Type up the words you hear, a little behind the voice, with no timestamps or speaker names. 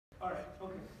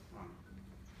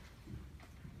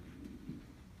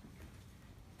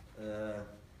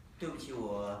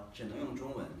只能用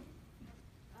中文。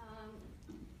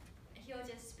He'll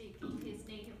just speak in his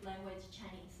native language,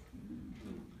 Chinese.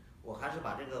 我还是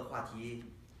把这个话题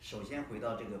首先回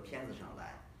到这个片子上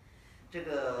来。这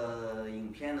个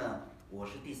影片呢，我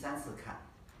是第3次看，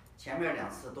前面2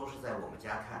次都是在我们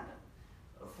家看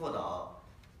的。副导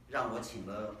让我请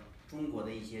了中国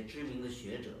的一些知名的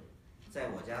学者，在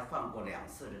我家放过2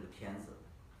次这个片子，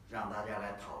让大家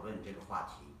来讨论这个话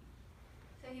题。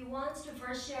So he wants to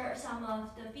first share some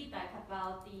of the feedback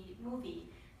about the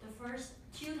movie. The first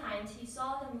 2 times he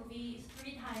saw the movie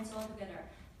 3 times altogether.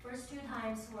 First 2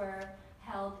 times were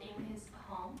held in his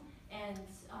home, and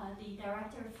the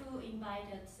director Fu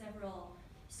invited several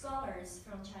scholars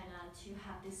from China to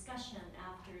have discussion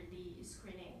after the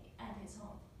screening at his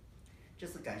home. 这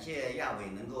次感谢亚伟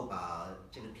能够把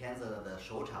这个片子的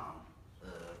首场，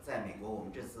在美国我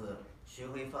们这次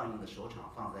巡回放映的首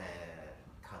场放在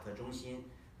卡特中心，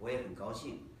我也很高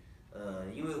兴。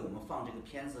因为我们放这个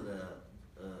片子的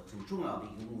很重要的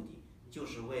一个目的，就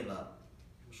是为了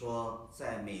说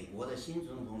在美国的新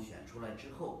总统选出来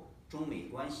之后，中美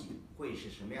关系会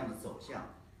是什么样的走向，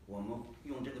我们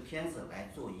用这个片子来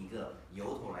做一个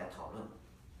由头来讨论。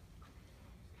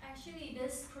Actually,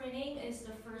 this screening is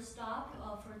the first stop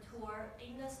of her tour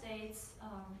in the States,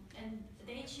 and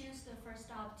they choose the first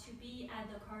stop to be at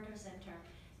the Carter Center,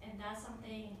 and that's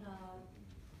something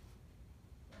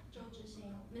Zhou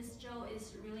Zhixing, Ms. Zhou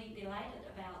is really delighted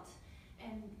about,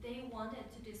 and they wanted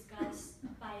to discuss,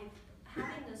 by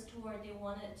having this tour, they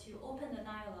wanted to open the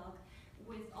dialogue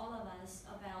with all of us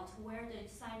about where the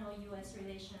Sino-U.S.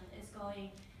 relation is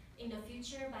going in the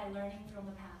future by learning from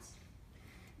the past.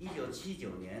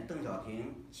 1979年，邓小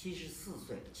平74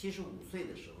岁、75岁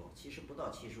的时候，其实不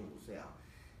到75岁啊。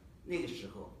那个时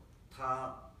候，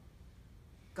他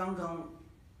刚刚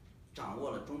掌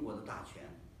握了中国的大权，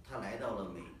他来到了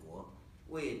美国，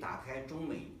为打开中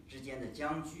美之间的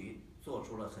僵局做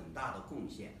出了很大的贡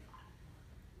献。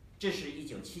这是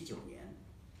1979年。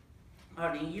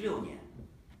2016年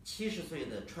，70岁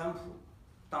的川普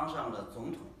当上了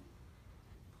总统，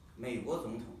美国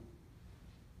总统。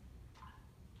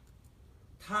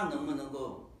他能不能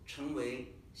够成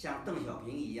为像邓小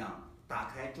平一样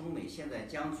打开中美现在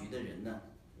僵局的人呢？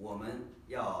我们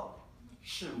要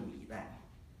拭目以待。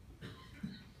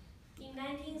In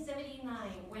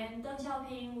 1979, when Deng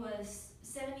Xiaoping was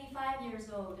 75 years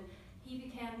old, he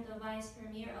became the vice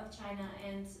premier of China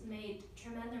and made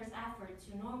tremendous effort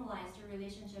to normalize the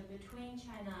relationship between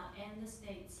China and the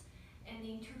States. And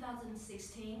in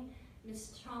 2016,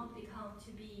 Mr. Trump became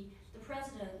to be the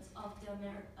president of the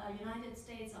United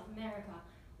States of America,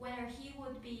 where he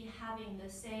would be having the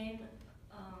same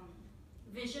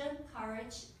vision,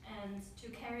 courage, and to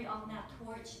carry on that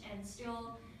torch and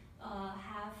still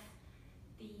have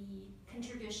the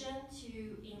contribution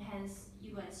to enhance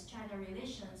U.S. China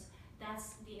relations.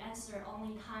 That's the answer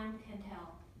only time can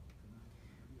tell.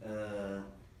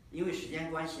 因为时间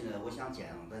关系呢，我想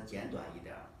讲的简短一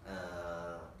点。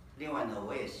另外呢，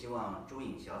我也希望朱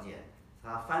颖小姐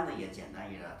她翻的也简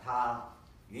单一点，她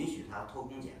允许她偷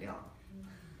工减料。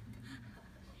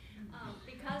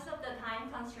Because of the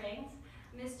time constraints,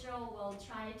 Ms. Zhou will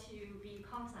try to be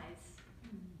concise.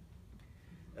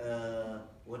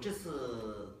 我这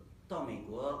次到美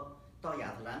国，到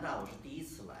亚特兰大，我是第1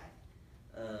次来。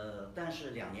但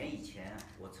是2年以前，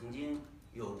我曾经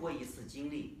有过1次经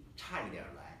历，差一点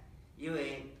来，因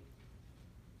为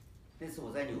那次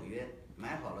我在纽约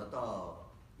买好了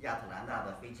到亚特兰大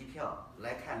的飞机票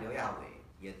来看刘亚伟，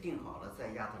也订好了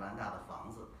在亚特兰大的房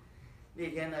子。那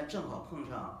天呢，正好碰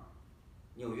上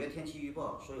纽约天气预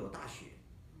报说有大雪，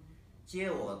接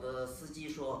我的司机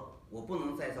说，我不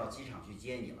能再到机场去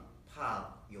接你了，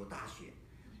怕有大雪。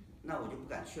那我就不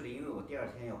敢去了，因为我第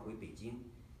2天要回北京。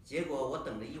结果我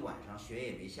等了1晚上，雪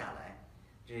也没下来。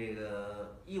这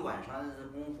个1晚上的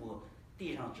功夫，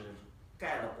地上只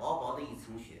盖了薄薄的1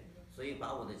层雪，所以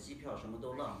把我的机票什么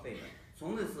都浪费了。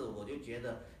从那次我就觉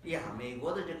得，呀，美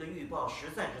国的这个预报实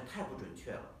在是太不准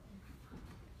确了。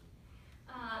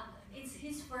It's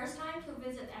his first time to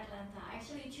visit Atlanta.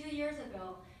 Actually, 2 years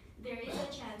ago, there is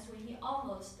a chance when he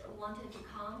almost wanted to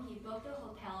come. He booked a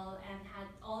hotel and had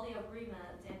all the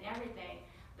agreements and everything.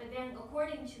 But then,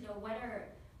 according to the weather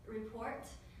report,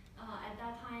 at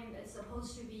that time it's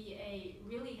supposed to be a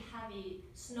really heavy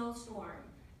snowstorm,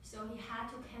 so he had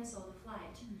to cancel the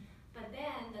flight. But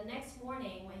then the next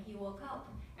morning when he woke up,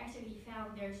 actually he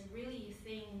found there's really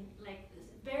thin, like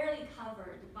barely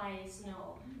covered by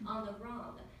snow on the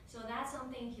ground. So that's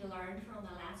something he learned from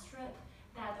the last trip,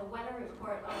 that the weather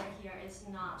report over here is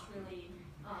not really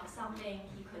something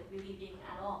he could believe in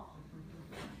at all.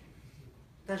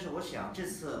 但是我想这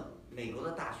次美国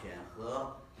的大选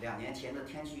和2年前的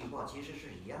天气预报其实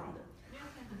是一样的。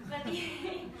But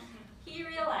he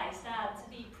realized that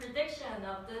the prediction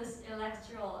of this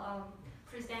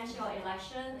presidential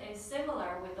election is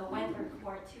similar with the weather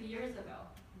report 2 years ago.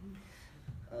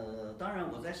 当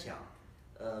然我在想，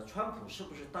川普是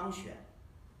不是当选，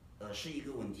是一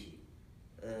个问题，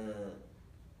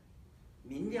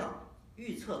民调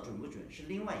预测准不准是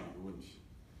另外一个问题。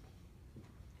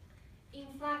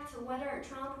In fact, whether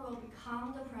Trump will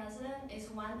become the president is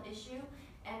one issue,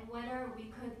 and whether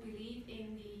we could believe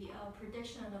in the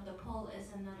prediction of the poll is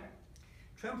another.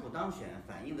 川普当选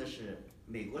反映的是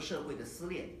美国社会的撕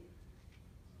裂，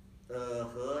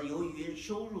和由于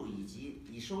收入以及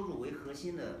以收入为核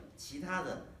心的其他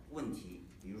的问题，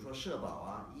比如说社保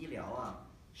啊、医疗啊、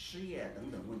失业等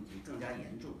等问题更加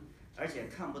严重，而且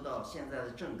看不到现在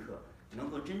的政客能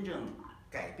够真正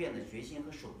改变的决心和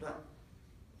手段。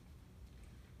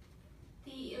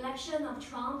The election of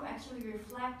Trump actually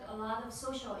reflects a lot of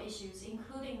social issues,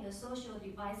 including the social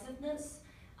divisiveness,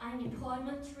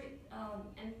 unemployment,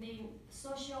 and the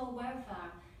social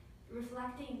welfare,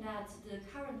 reflecting that the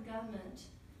current government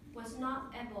was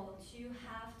not able to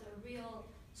have the real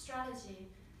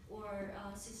strategy or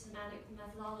systematic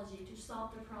methodology to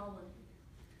solve the problem.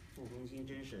 傅红星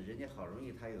真是，人家好容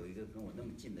易他有一个跟我那么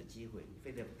近的机会，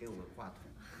非得给我话筒。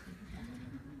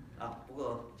啊，不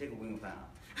过这个不用翻啊。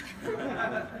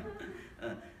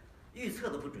预测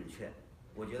的不准确，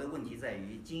我觉得问题在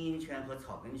于精英圈和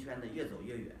草根圈的越走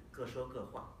越远，各说各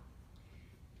话。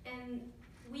And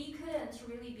we couldn't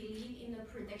really believe in the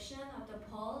prediction of the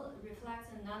poll reflects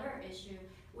another issue,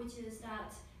 which is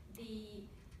that the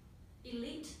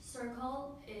elite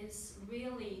circle is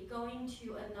really going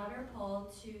to another pole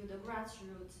to the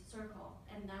grassroots circle,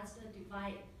 and that's the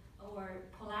divide or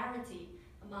polarity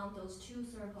among those two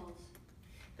circles.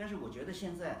 但是我觉得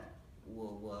现在，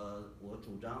我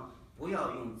主张不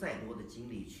要用再多的精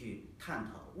力去探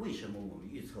讨为什么我们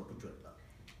预测不准了。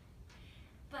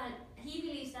But he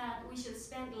believes that we should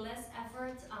spend less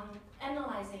effort on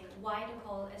analyzing why the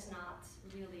poll is not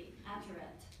really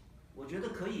accurate. 我觉得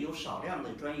可以有少量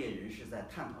的专业人士在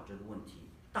探讨这个问题，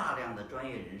大量的专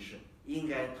业人士应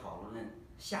该讨论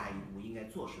下一步应该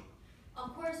做什么。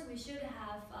Of course, we should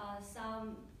have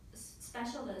some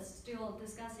specialists still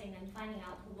discussing and finding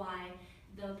out why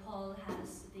the poll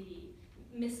has the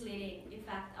misleading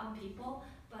effect on people,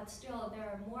 but still there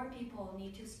are more people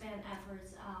need to spend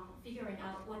efforts figuring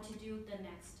out what to do the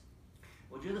next.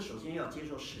 我觉得首先要接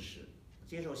受事实，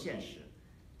接受现实，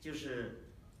就是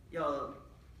要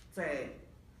在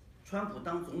川普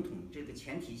当总统这个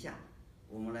前提下，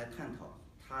我们来探讨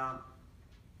他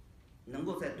能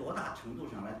够在多大程度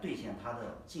上来兑现他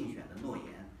的竞选的诺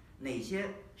言，哪些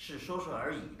是说说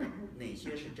而已，哪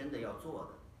些是真的要做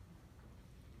的。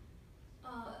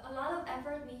A lot of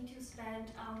effort need to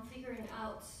spend on figuring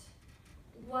out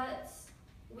what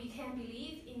we can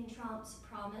believe in Trump's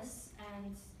promise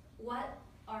and what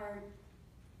are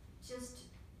just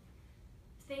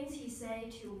things he say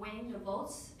to win the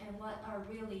votes and what are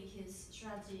really his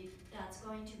strategy that's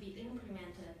going to be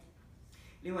implemented.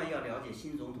 另外要了解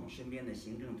新总统身边的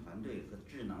行政团队和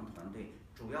智囊团队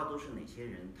主要都是哪些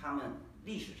人，他们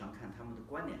历史上看他们的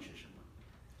观点是什么。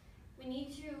We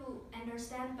need to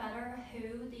understand better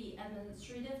who the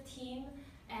administrative team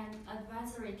and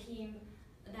advisory team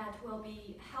that will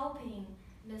be helping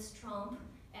Ms. Trump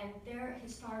and their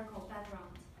historical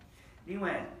background. 另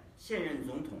外，现任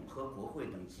总统和国会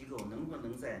等机构能不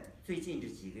能在最近这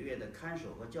几个月的看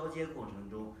守和交接过程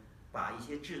中，把一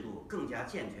些制度更加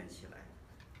健全起来？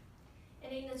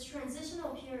 And in this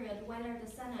transitional period, whether the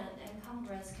Senate and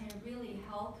Congress can really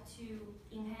help to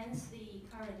enhance the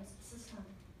current system.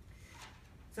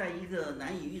 在一个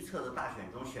难以预测的大选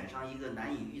中选上一个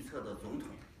难以预测的总统，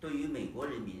对于美国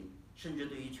人民，甚至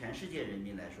对于全世界人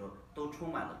民来说，都充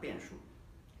满了变数。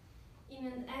In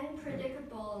an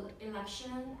unpredictable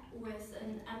election with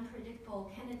an unpredictable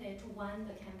candidate who won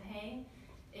the campaign,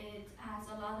 it has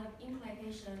a lot of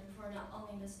implication for not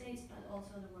only the states but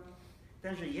also the world.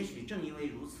 但是也许正因为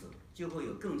如此，就会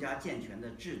有更加健全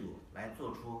的制度来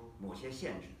做出某些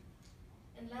限制。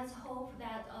And let's hope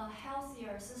that a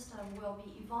healthier system will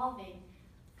be evolving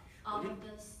out of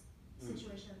this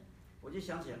situation. 我就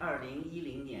想起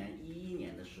2010年、11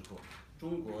年的时候，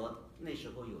中国那时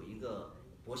候有一个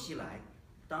薄熙来，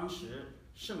当时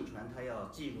盛传他要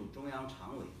进入中央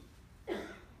常委。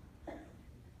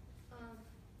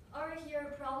Over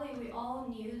here, probably we all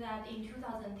knew that in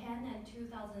 2010 and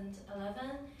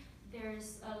 2011,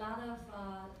 there's a lot of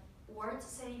words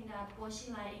saying that Bo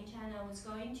Xilai in China was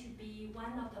going to be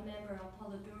one of the members of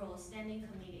Politburo Standing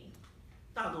Committee.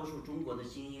 大多数中国的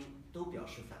精英都表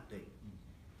示反对。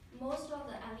most of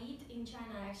the elite in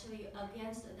China actually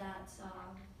against that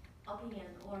opinion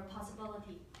or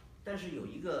possibility. 但是有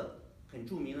一个很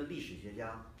著名的历史学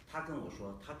家，他跟我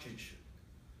说他支持。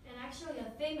And actually,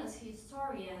 a famous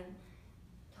historian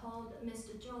told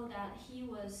Mr. Zhou that he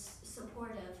was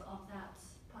supportive of that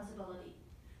possibility.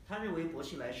 他认为薄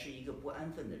熙来是一个不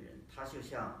安分的人，他就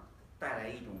像带来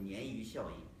一种鲶鱼效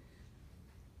应，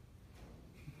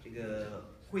这个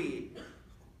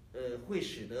会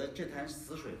使得这潭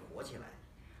死水活起来。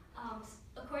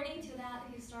According to that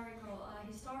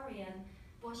historian,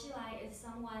 Bo Xilai is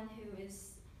someone who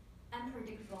is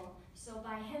unpredictable. So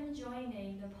by him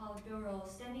joining the Politburo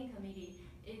Standing Committee,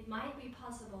 it might be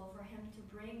possible for him to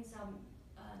bring some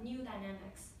new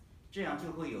dynamics. 这样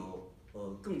就会有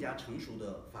更加成熟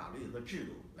的法律和制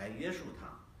度来约束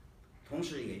他，同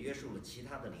时也约束了其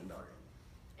他的领导人。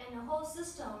And the whole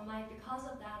system might, because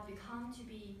of that, become to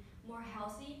be more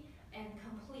healthy and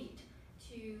complete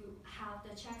to have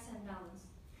the checks and balance.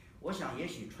 我想，也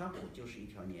许川普就是一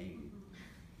条鲶鱼。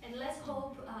And let's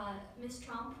hope Ms.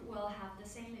 Trump will have the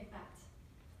same effect.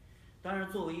 当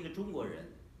然，作为一个中国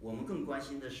人，我们更关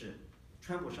心的是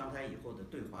川普上台以后的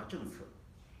对华政策。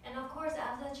And of course,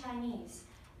 as a Chinese,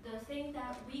 the thing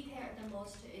that we care the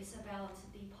most is about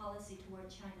the policy toward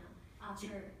China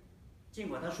after. 尽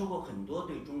管他说过很多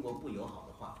对中国不友好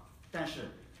的话，但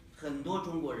是很多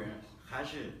中国人还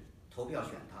是投票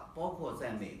选他，包括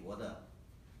在美国的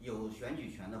有选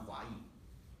举权的华裔。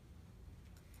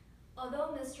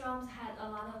Although Ms. Trump had a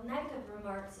lot of negative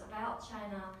remarks about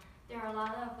China, there are a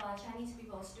lot of Chinese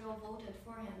people still voted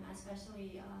for him,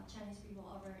 especially Chinese people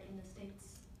over in the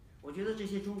States. 我觉得这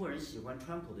些中国人喜欢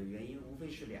川普的原因无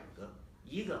非是两个，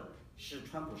一个是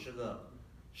川普是个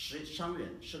商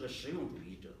人，是个实用主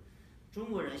义者。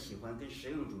中国人喜欢跟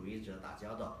实用主义者打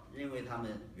交道，认为他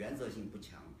们原则性不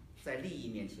强，在利益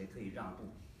面前可以让步。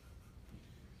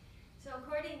So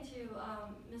according to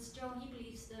Ms. Zhou, he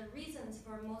believes the reasons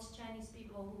for most Chinese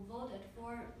people who voted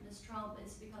for Ms. Trump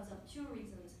is because of two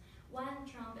reasons. One,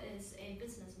 Trump is a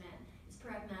businessman, is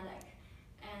pragmatic,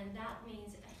 and that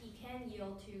means he can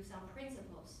yield to some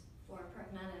principles for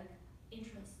pragmatic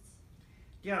interests.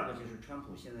 第二个就是川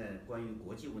普现在关于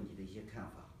国际问题的一些看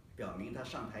法，表明他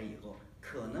上台以后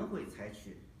可能会采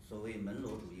取所谓门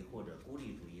罗主义或者孤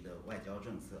立主义的外交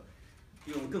政策，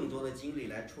用更多的精力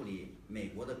来处理美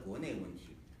国的国内问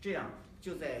题，这样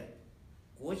就在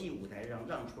国际舞台上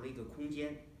让出了一个空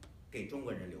间，给中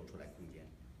国人留出来空间。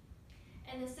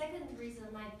And the second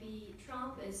reason might be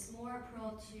Trump is more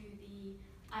prone to the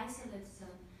isolationism.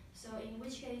 So in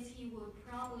which case he would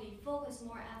probably focus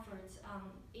more efforts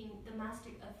in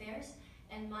domestic affairs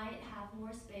and might have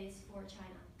more space for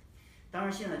China. 当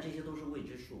然，现在这些都是未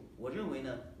知数。我认为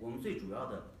呢，我们最主要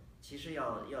的其实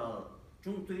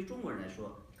对于中国人来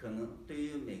说，可能对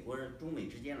于美国人中美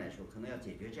之间来说，可能要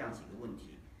解决这样几个问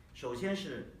题。首先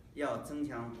是要增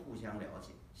强互相了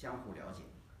解，相互了解。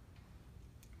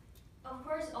Of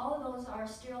course, all those are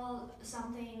still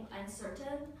something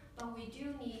uncertain, but we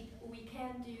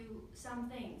can do some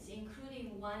things,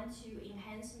 including one to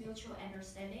enhance mutual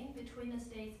understanding between the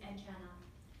States and China.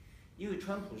 因为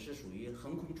川普是属于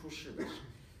横空出世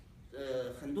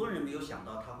的，很多人没有想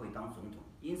到他会当总统，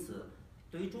因此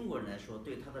对于中国人来说，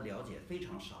对他的了解非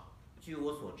常少。据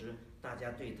我所知，大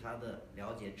家对他的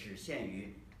了解只限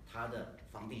于他的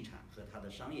房地产和他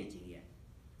的商业经验。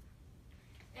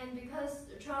And because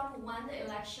Trump won the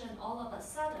election all of a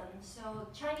sudden, so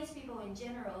Chinese people in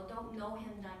general don't know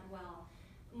him that well.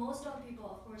 Most of people,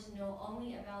 of course, know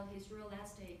only about his real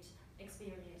estate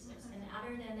experiences, and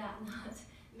other than that, not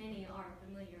many are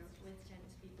familiar with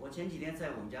Chinese people. 我前几天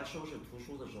在我们家收拾图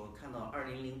书的时候，看到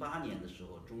2008年的时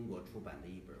候，中国出版的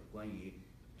一本关于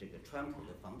这个川普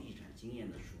的房地产经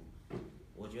验的书，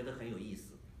我觉得很有意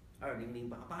思。8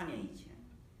年以前。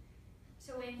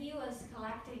So when he was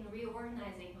collecting,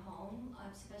 reorganizing home,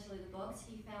 especially the books,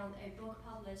 he found a book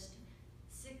published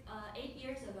 8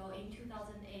 years ago in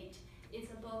 2008.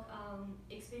 It's a book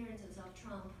experiences of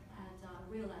Trump at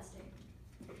real estate.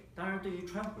 当然，对于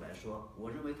川普来说，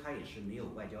我认为他也是没有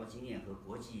外交经验和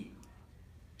国际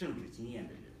政治经验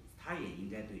的人，他也应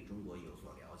该对中国有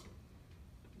所了解。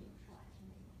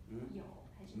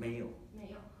没有。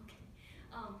没有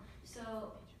Okay.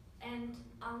 So, and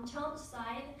on Trump's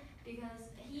side, because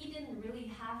he didn't really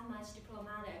have much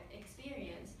diplomatic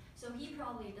experience, so he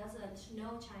probably doesn't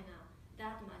know China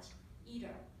that much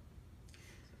either.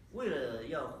 为了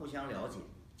要互相了解，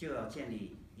就要建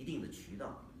立一定的渠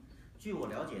道。据我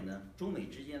了解呢，中美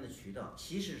之间的渠道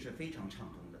其实是非常畅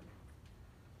通的。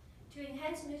To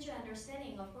enhance mutual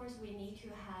understanding, of course, we need to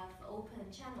have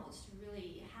open channels to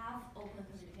really have open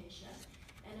communication.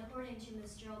 And according to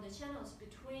Ms. Zhou, the channels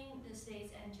between the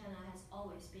States and China has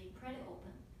always been pretty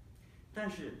open. 但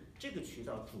是这个渠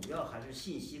道主要还是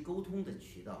信息沟通的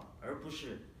渠道，而不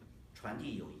是传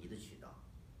递友谊的渠道。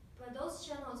But those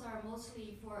channels are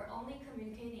mostly for only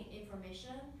communicating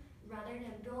information rather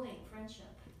than building friendship.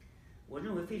 我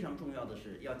认为非常重要的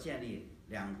是要建立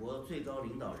两国最高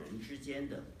领导人之间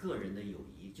的个人的友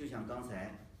谊，就像刚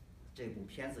才这部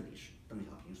片子里是邓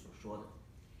小平所说的。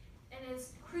And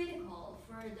it's critical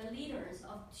for the leaders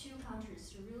of two countries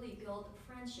to really build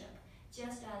friendship,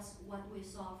 just as what we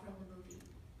saw from the movie.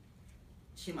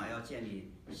 起码要建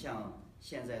立像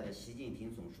现在的习近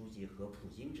平总书记和普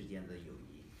京之间的友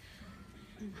谊。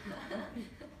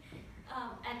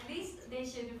At least they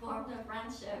should form the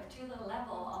friendship to the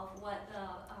level of what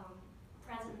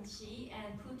President Xi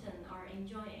and Putin are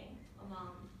enjoying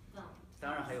among them.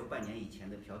 当然还有半年以前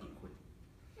的朴槿惠。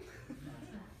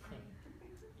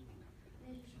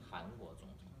韩国总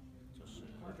统就是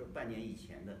我说半年以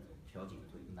前的朴槿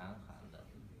惠。南韩的。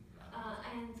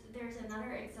And there's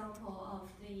another example of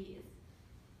the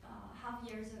half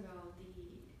years ago,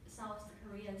 the South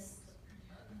Korea's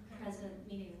president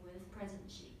meeting with President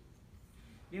Xi.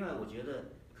 另外，我觉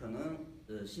得可能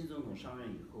新总统上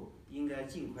任以后，应该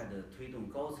尽快的推动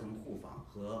高层互访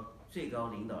和最高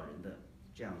领导人的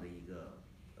这样的一个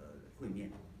会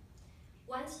面。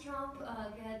Once Trump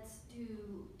gets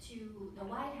to the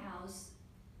White House,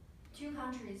 two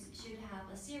countries should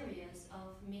have a series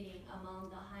of meeting among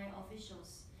the high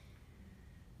officials.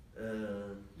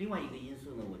 另外一个因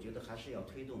素呢，我觉得还是要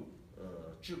推动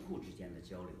智库之间的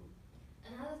交流。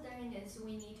Another thing is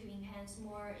we need to enhance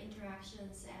more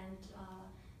interactions and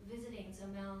visitings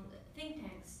among think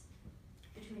tanks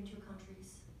between two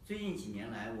countries. 最近几年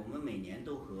来，我们每年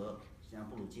都和像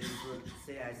布鲁金斯、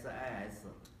CSIS，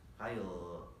 还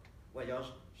有外交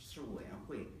事务委员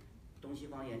会、东西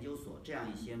方研究所这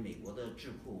样一些美国的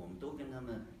智库，我们都跟他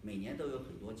们每年都有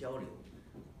很多交流。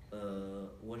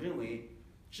我认为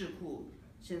智库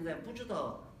现在不知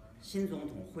道新总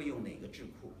统会用哪个智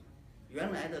库，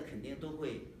原来的肯定都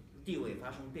会地位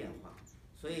发生变化，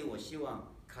所以我希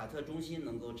望卡特中心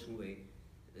能够成为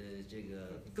这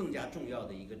个更加重要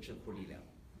的一个智库力量。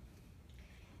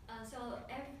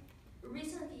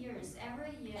Recent years,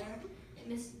 every year,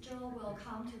 Ms. Zhou will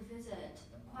come to visit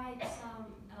quite some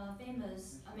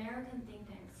famous American think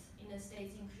tanks in the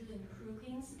States, including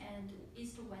Brookings and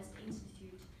East-West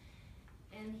Institute.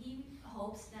 And he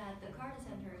hopes that the Carter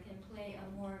Center can play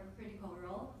a more critical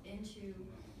role into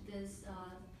this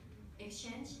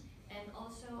exchange, and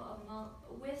also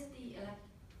with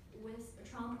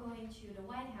Trump going to the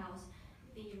White House,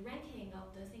 the ranking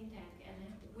of the think tank and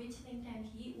which think tank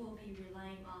he will be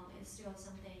relying on is still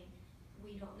something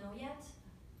we don't know yet.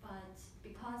 But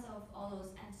because of all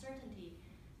those uncertainty,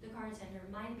 the Carter Center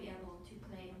might be able to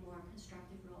play a more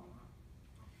constructive role.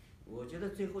 我觉得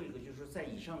最后一个就是在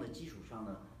以上的基础上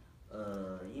呢，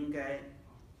应该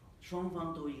双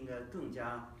方都应该更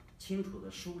加清楚地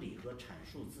梳理和阐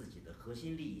述自己的核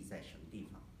心利益在什么地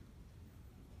方。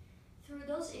Through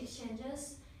those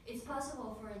exchanges, it's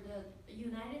possible for the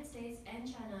United States and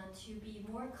China to be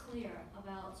more clear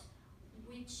about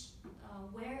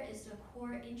where is the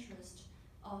core interest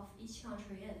of each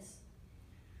country is.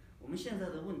 我们现在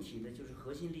的问题呢，就是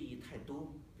核心利益太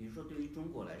多。比如说，对于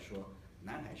中国来说，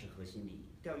南海是核心利益，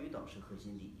钓鱼岛是核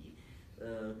心利益，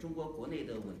中国国内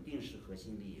的稳定是核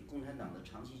心利益，共产党的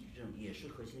长期执政也是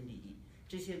核心利益，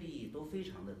这些利益都非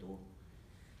常的多。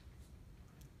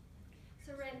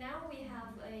So right now we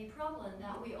have a problem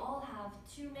that we all have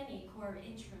too many core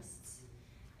interests.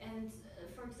 And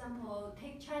for example,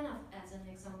 take China as an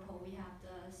example. We have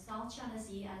the South China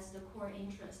Sea as the core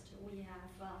interest. We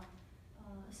have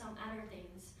some other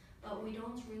things, but we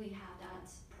don't really have that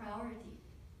priority.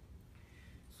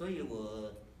 所以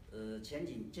我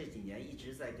这几年一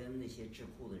直在跟那些智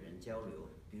库的人交流，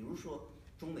比如说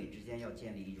中美之间要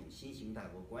建立一种新型大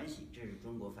国关系，这是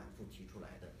中国反复提出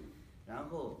来的。然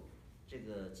后这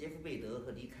个杰夫贝德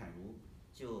和李侃如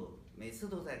就每次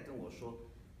都在跟我说，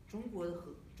中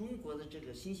国的这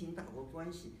个新型大国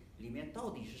关系里面到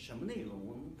底是什么内容，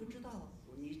我们不知道，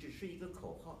你只是一个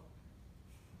口号。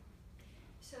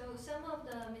So some of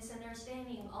the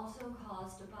misunderstanding also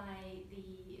caused by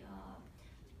the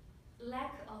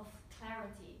lack of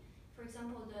clarity. For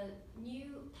example, the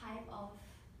new type of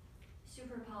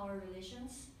superpower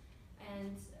relations,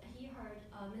 and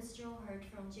Ms. Zhou heard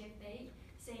from Jeff Bay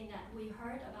saying that we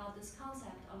heard about this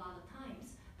concept a lot of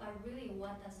times, but really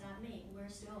what does that mean? We're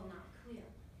still not clear.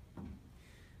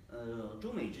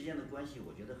 中美之间的关系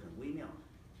我觉得很微妙，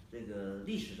这个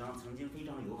历史上曾经非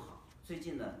常友好，最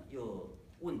近呢又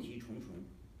问题重重。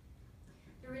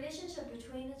The relationship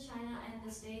between China and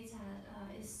the States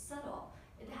is subtle.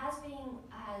 It has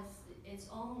its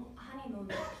own honeymoon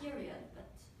period, but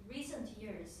recent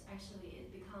years actually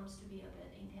it becomes to be a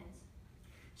bit intense.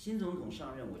 新总统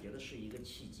上任，我觉得是一个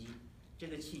契机。这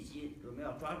个契机，我们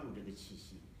要抓住这个契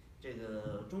机。这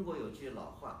个中国有句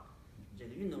老话，这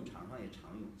个运动场上也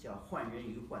常用，叫“换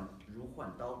人如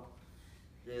换刀”。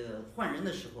换人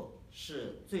的时候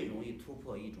是最容易突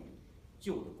破一种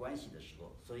旧的关系的时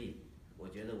候，所以我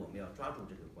觉得我们要抓住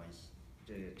这个关系，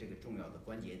这个重要的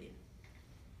关节点。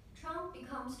Trump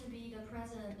becomes to be the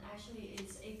president actually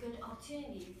is a good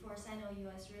opportunity for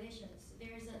Sino-U.S. relations.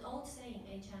 There is an old saying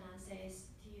in China says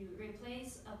to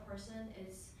replace a person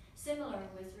is similar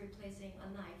with replacing a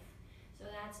knife. So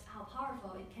that's how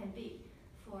powerful it can be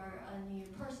for a new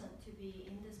person to be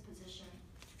in this position.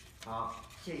 好，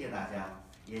谢谢大家，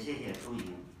也谢谢朱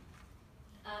莹。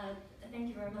Thank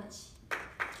you very much.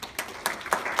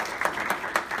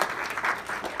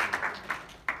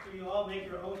 So you all make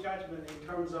your own judgment in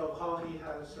terms of how he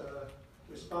has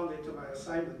responded to my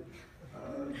assignment.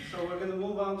 So we're going to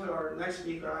move on to our next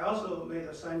speaker. I also made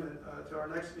assignment to our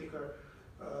next speaker,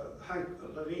 Hank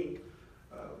Levine.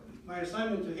 My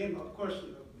assignment to him, of course,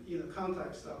 in the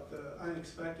context of the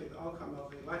unexpected outcome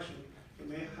of the election, it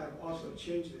may have also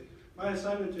changed it. My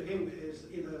assignment to him is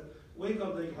in the wake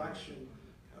of the election,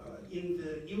 in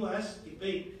the U.S.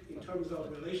 debate in terms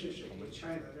of relationship with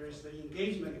China, there is the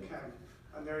engagement camp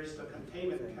and there is the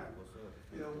containment camp.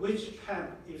 Which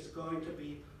camp is going to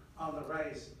be on the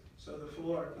rise? So the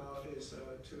floor now is to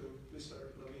Mr.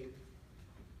 Levine.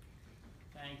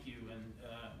 Thank you, and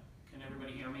can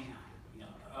everybody hear me?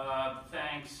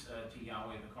 Thanks to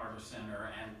Yahweh the Carter Center,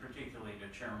 and particularly to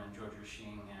Chairman Zhou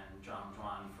Zhixing and John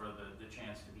Zhuan for the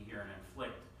chance to be here and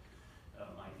inflict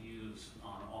my views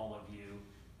on all of you.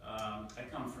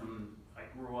 I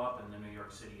grew up in the New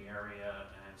York City area,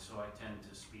 and so I tend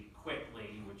to speak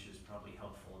quickly, which is probably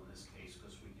helpful in this case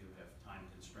because we do have time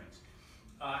constraints.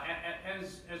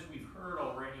 As we've heard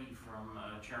already from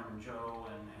Chairman Zhou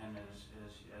and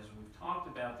as we've talked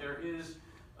about, there is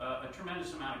a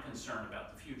tremendous amount of concern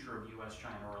about the future of U.S.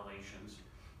 China relations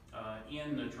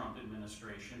in the Trump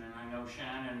administration, and I know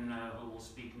Shannon, who will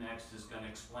speak next, is going to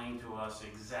explain to us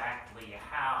exactly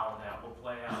how that will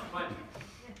play out.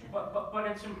 But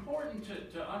it's important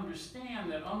to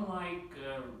understand that unlike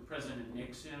President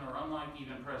Nixon or unlike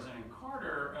even President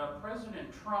Carter,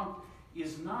 President Trump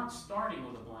is not starting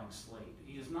with a blank slate.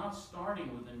 He is not starting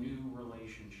with a new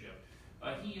relationship.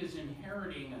 He is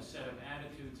inheriting a set of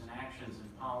attitudes and actions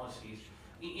and policies,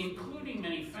 including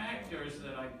many factors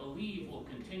that I believe will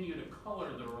continue to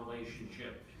color the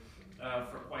relationship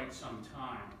for quite some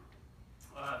time.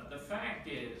 The fact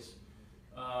is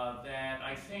that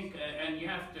I think, and you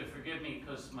have to forgive me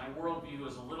because my worldview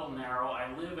is a little narrow. I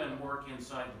live and work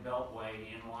inside the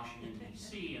Beltway in Washington,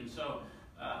 D.C., and so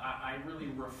I really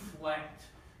reflect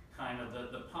kind of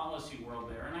the policy world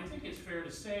there. And I think it's fair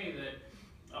to say that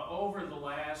over the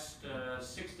last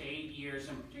 6 to 8 years,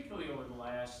 and particularly over the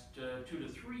last 2 to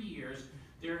 3 years,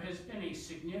 there has been a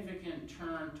significant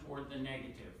turn toward the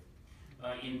negative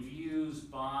in views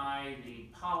by the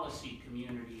policy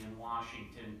community in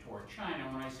Washington toward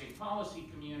China. When I say policy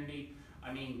community,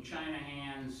 I mean China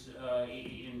hands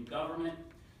in government,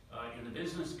 in the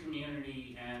business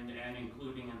community, and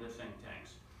including in the think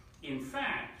tanks. In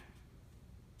fact,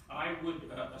 I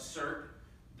would assert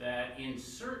that in a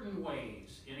certain way,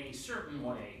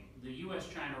 the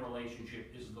U.S.-China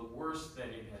relationship is the worst that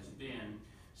it has been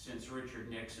since Richard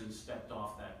Nixon stepped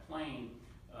off that plane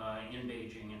in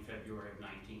Beijing in February of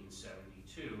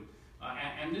 1972.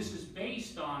 And this is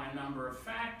based on a number of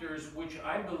factors which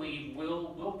I believe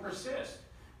will persist.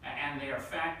 And they are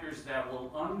factors that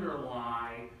will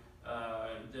underlie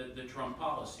the Trump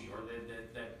policy, or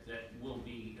that will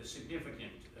be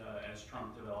significant as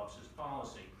Trump develops his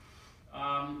policy.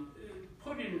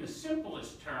 Put it in the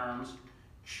simplest terms,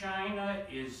 China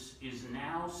is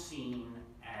now seen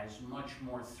as much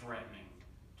more threatening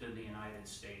to the United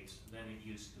States than it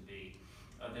used to be.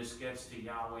 This gets to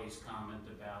Yahweh's comment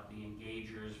about the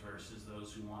engagers versus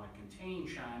those who want to contain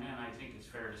China, and I think it's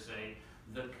fair to say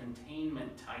the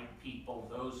containment type people,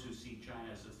 those who see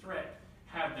China as a threat,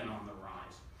 have been on the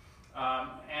rise.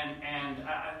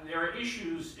 There are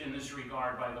issues in this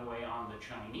regard, by the way, on the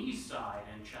Chinese side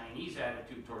and Chinese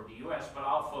attitude toward the U.S., but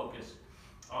I'll focus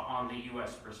on the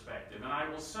U.S. perspective. And I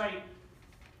will cite,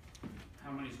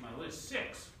 how many is my list?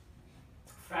 6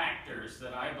 factors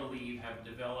that I believe have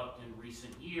developed in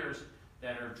recent years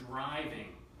that are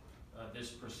driving this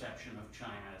perception of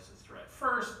China as a threat.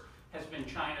 First has been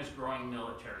China's growing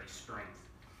military strength.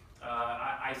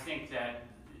 I think that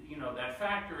that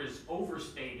factor is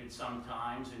overstated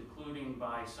sometimes, including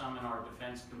by some in our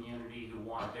defense community who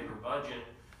want a bigger budget,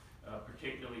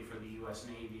 particularly for the U.S.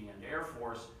 Navy and Air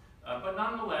Force. But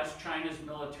nonetheless, China's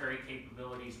military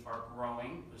capabilities are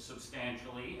growing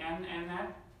substantially, and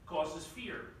that causes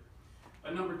fear.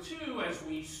 Number two, as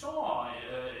we saw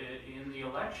in the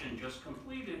election just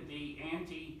completed, the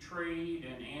anti-trade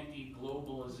and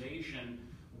anti-globalization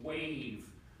wave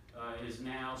is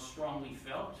now strongly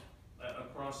felt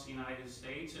across the United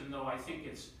States, and though I think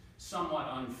it's somewhat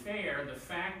unfair, the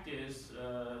fact is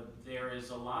there is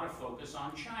a lot of focus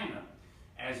on China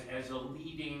as a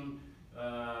leading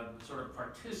sort of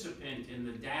participant in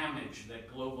the damage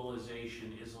that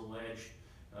globalization is alleged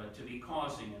to be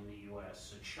causing in the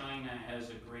U.S. So China as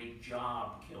a great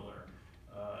job killer.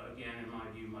 Again, in my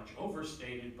view, much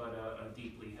overstated, but a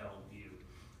deeply held view.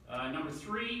 Number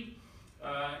three,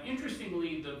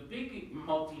 interestingly, the big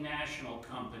multinational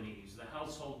companies, the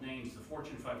household names, the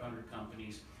Fortune 500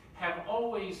 companies, have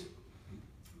always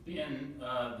been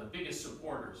the biggest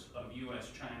supporters of U.S.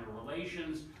 China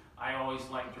relations. I always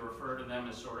like to refer to them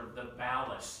as sort of the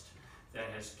ballast that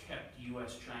has kept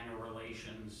U.S. China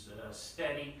relations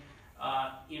steady.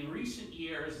 In recent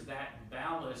years, that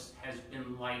ballast has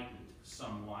been lightened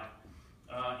somewhat.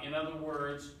 In other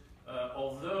words,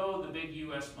 although the big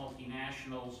U.S.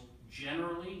 multinationals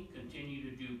generally continue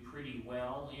to do pretty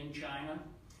well in China,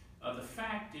 the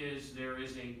fact is there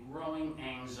is a growing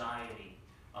anxiety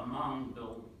among the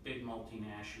big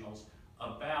multinationals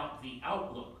about the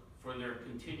outlook for their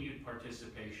continued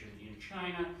participation in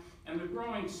China, and the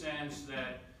growing sense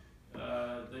that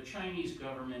the Chinese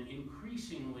government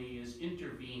increasingly is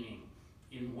intervening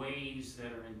in ways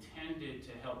that are intended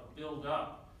to help build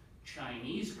up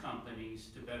Chinese companies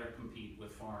to better compete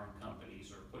with foreign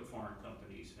companies or put foreign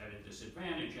companies at a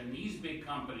disadvantage. And these big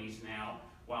companies now,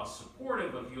 while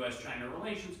supportive of U.S.-China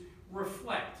relations,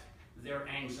 reflect their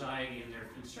anxiety and their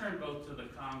concern both to the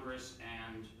Congress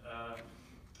and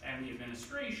the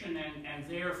administration, and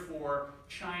therefore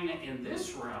China in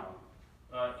this realm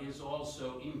is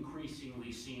also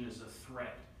increasingly seen as a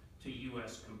threat to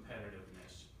U.S.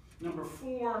 competitiveness. Number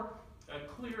four,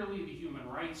 clearly the human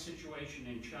rights situation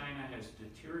in China has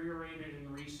deteriorated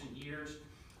in recent years.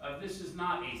 This is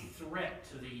not a threat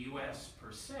to the U.S.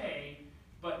 per se,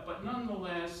 but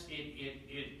nonetheless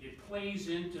it plays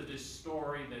into this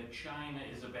story that China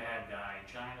is a bad guy,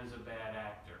 China is a bad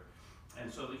actor.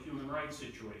 And so the human rights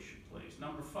situation plays.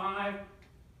 Number five,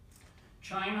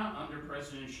 China under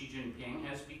President Xi Jinping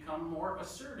has become more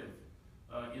assertive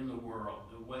in the world,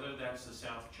 whether that's the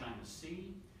South China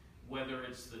Sea, whether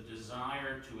it's the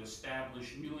desire to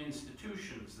establish new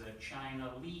institutions that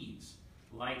China leads,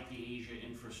 like the Asia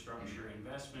Infrastructure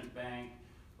Investment Bank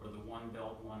or the One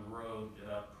Belt, One Road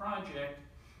project.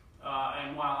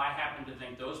 And while I happen to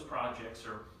think those projects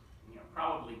are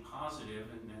probably positive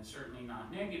and certainly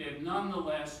not negative,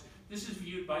 nonetheless, this is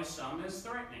viewed by some as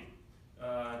threatening.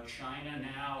 China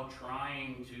now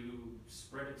trying to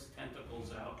spread its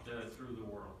tentacles out through the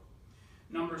world.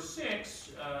 Number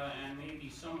six, and maybe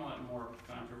somewhat more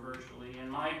controversially, in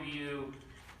my view,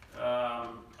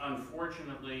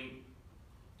 unfortunately,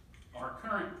 our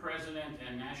current president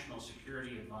and national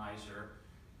security advisor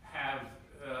have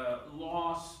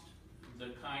lost the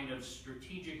kind of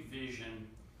strategic vision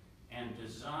and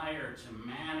desire to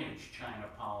manage China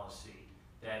policy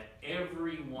that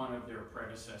every one of their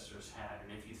predecessors had.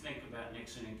 And if you think about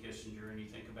Nixon and Kissinger, and you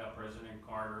think about President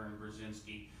Carter and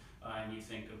Brzezinski, and you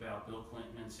think about Bill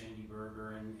Clinton and Sandy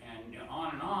Berger, and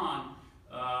on,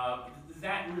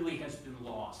 that really has been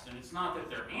lost. And it's not that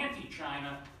they're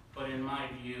anti-China, but in my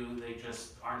view, they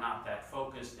just are not that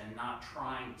focused and not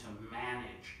trying to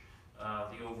manage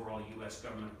the overall U.S.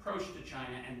 government approach to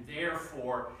China, and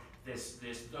therefore,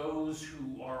 those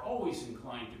who are always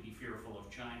inclined to be fearful of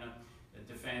China, the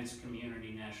defense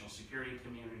community, national security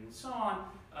community, and so on,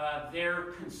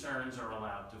 their concerns are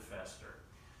allowed to fester.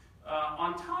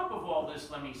 On top of all this,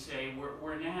 let me say,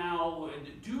 we're now,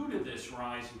 due to this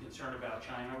rise in concern about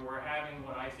China, we're having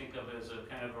what I think of as a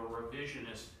kind of a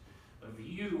revisionist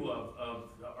view of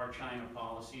our China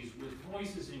policies, with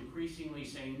voices increasingly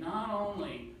saying not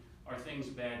only are things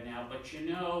bad now, but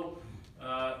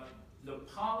the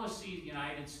policy the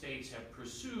United States have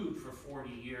pursued for 40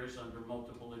 years under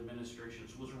multiple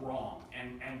administrations was wrong.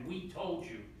 And we told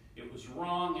you it was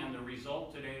wrong, and the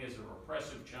result today is a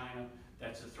repressive China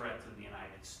that's a threat to the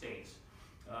United States.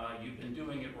 You've been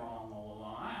doing it wrong all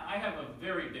along. I have a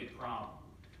very big problem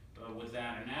with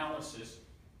that analysis.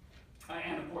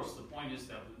 And of course, the point is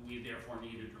that we therefore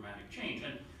need a dramatic change.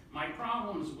 And my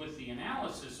problems with the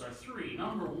analysis are three.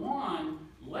 Number one,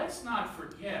 let's not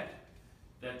forget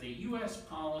that the U.S.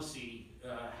 policy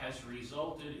has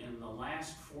resulted in the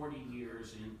last 40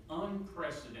 years in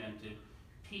unprecedented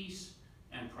peace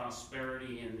and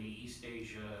prosperity in the East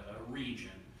Asia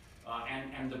region.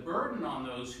 And the burden on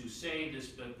those who say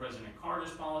President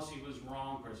Carter's policy was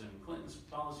wrong, President Clinton's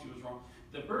policy was wrong,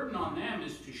 the burden on them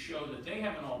is to show that they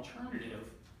have an alternative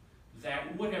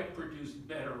that would have produced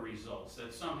better results,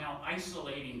 that somehow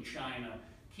isolating China,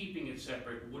 keeping it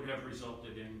separate, would have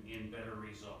resulted in better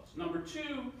results. Number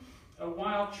two,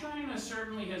 while China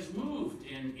certainly has moved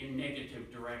in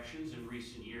negative directions in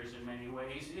recent years in many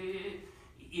ways,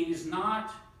 it is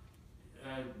not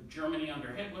Germany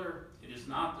under Hitler, it is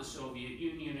not the Soviet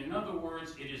Union. In other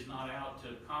words, it is not out to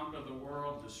conquer the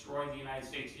world, destroy the United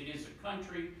States. It is a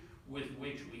country with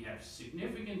which we have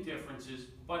significant differences,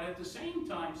 but at the same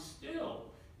time still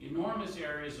enormous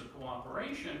areas of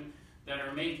cooperation that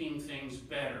are making things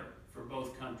better for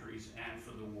both countries and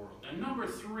for the world. And number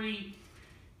three,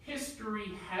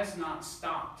 history has not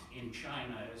stopped in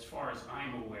China as far as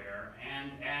I'm aware.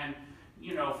 And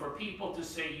you know, for people to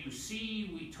say, you see,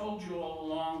 we told you all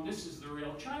along, this is the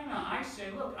real China, I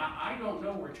say, look, I don't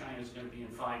know where China's going to be in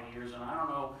 5 years, and I don't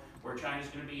know where China's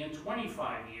going to be in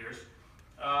 25 years.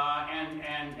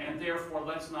 And therefore,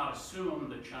 let's not assume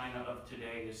the China of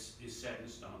today is set in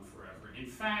stone forever. In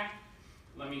fact,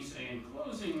 let me say in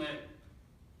closing that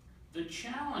the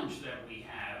challenge that we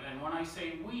have, and when I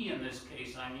say we in this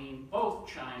case, I mean both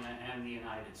China and the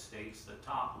United States, the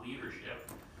top leadership,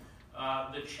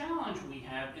 the challenge we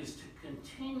have is to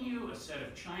continue a set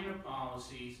of China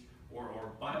policies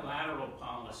or bilateral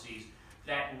policies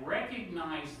that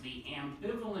recognize the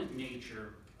ambivalent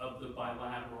nature of the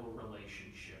bilateral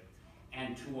relationship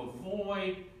and to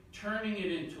avoid turning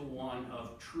it into one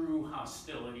of true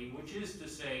hostility, which is to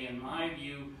say, in my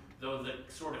view, though the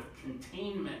sort of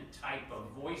containment type of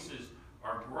voices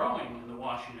are growing in the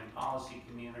Washington policy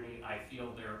community, I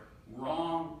feel they're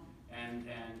wrong, and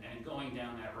going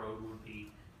down that road would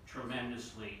be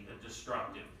tremendously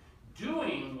destructive.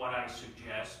 Doing what I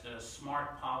suggest, a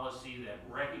smart policy that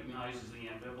recognizes the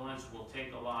ambivalence, will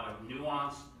take a lot of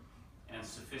nuance and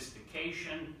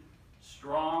sophistication,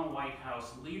 strong White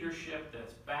House leadership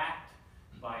that's backed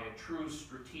by a true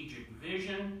strategic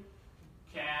vision.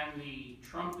 Can the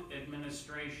Trump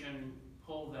administration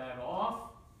pull that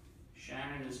off?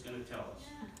 Shannon is going to tell us.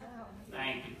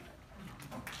 Thank you.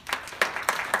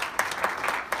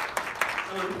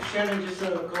 Shannon, just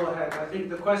go ahead. I think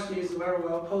the question is very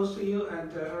well posed to you,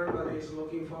 and everybody is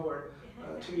looking forward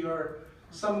to your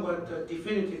somewhat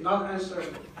definitive, not answered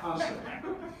answer.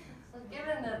 So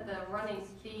given that the running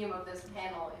theme of this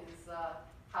panel is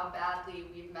how badly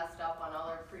we've messed up on all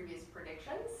our previous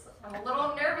predictions, I'm a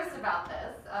little nervous about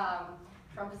this.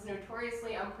 Trump is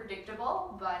notoriously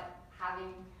unpredictable, but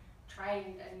having tried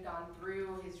and gone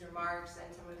through his remarks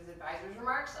and some of his advisors'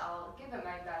 remarks, I'll give it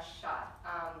my best shot.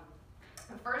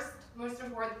 The first most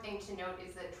important thing to note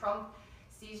is that Trump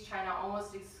sees China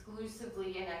almost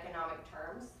exclusively in economic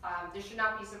terms. This should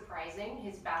not be surprising.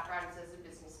 His background is as a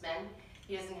businessman.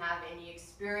 He doesn't have any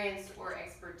experience or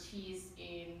expertise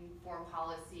in foreign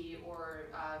policy or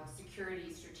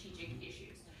security strategic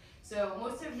issues. So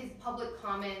most of his public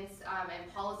comments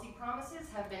and policy promises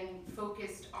have been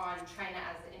focused on China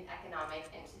as an economic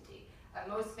entity.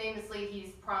 Most famously,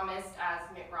 he's promised, as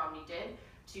Mitt Romney did,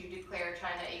 to declare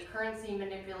China a currency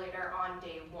manipulator on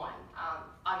day one.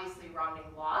 Obviously, Romney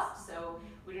lost, so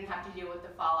we didn't have to deal with the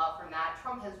fallout from that.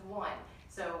 Trump has won.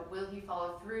 So will he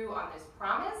follow through on this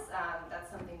promise? That's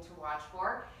something to watch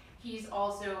for. He's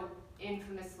also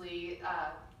infamously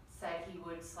said he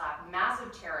would slap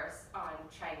massive tariffs on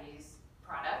Chinese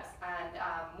products. And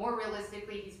more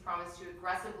realistically, he's promised to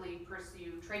aggressively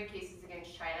pursue trade cases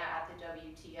against China at the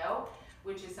WTO,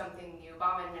 which is something the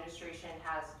Obama administration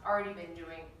has already been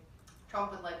doing.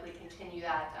 Trump would likely continue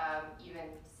that, even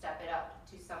step it up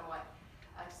to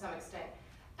some extent.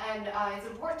 And it's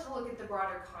important to look at the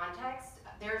broader context.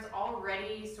 There's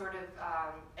already sort of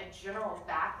a general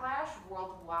backlash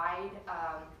worldwide,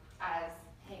 as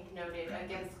Hank noted,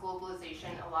 against globalization.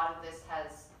 A lot of this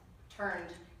has turned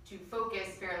to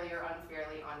focus fairly or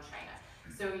unfairly on China.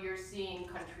 So you're seeing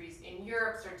countries in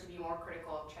Europe start to be more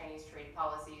critical of Chinese trade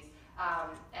policies.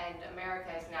 And America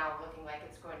is now looking like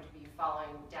it's going to be following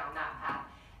down that path.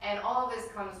 And all of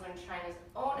this comes when China's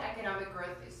own economic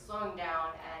growth is slowing down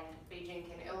and Beijing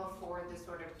can ill afford the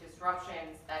sort of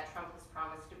disruptions that Trump has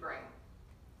promised to bring.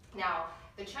 Now,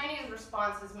 the Chinese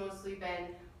response has mostly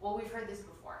been, well, we've heard this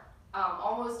before.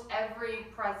 Almost every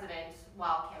president,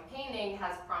 while campaigning,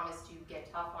 has promised to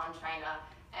get tough on China,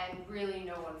 and really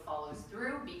no one follows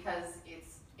through because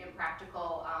it's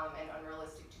impractical and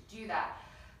unrealistic to do that.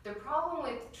 The problem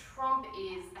with Trump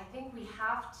is I think we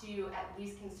have to at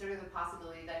least consider the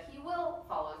possibility that he will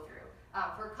follow through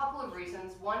for a couple of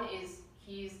reasons. One is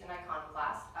he's an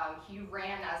iconoclast. He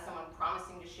ran as someone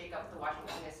promising to shake up the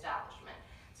Washington establishment.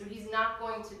 So he's not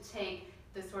going to take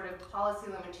the sort of policy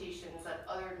limitations that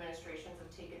other administrations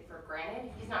have taken for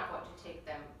granted. He's not going to take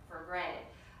them for granted.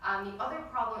 The other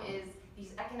problem is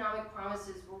these economic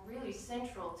promises were really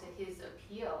central to his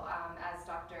appeal. As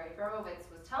Dr. Abramovitz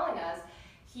was telling us,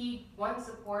 he won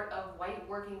support of white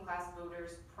working class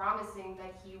voters, promising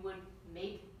that he would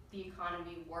make the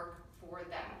economy work for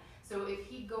them. So if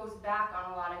he goes back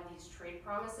on a lot of these trade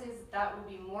promises, that would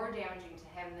be more damaging to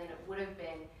him than it would have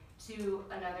been to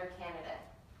another candidate.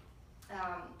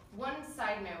 One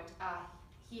side note,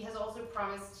 he has also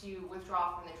promised to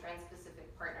withdraw from the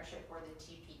Trans-Pacific Partnership, or the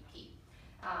TPP.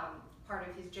 Part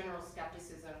of his general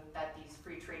skepticism that these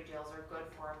free trade deals are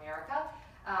good for America.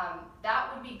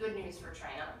 That would be good news for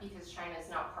China, because China is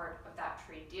not part of that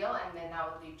trade deal, and then that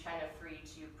would leave China free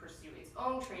to pursue its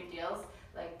own trade deals,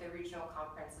 like the Regional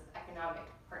Comprehensive Economic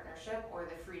Partnership, or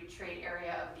the Free Trade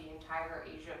Area of the entire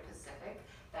Asia Pacific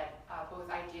that both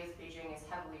ideas Beijing is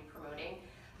heavily promoting.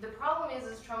 The problem is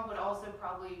Trump would also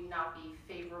probably not be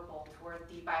favorable toward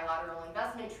the bilateral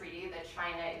investment treaty that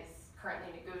China is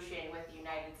currently negotiating with the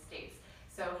United States.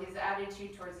 So his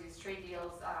attitude towards these trade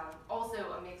deals,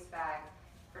 also a mixed bag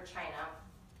for China.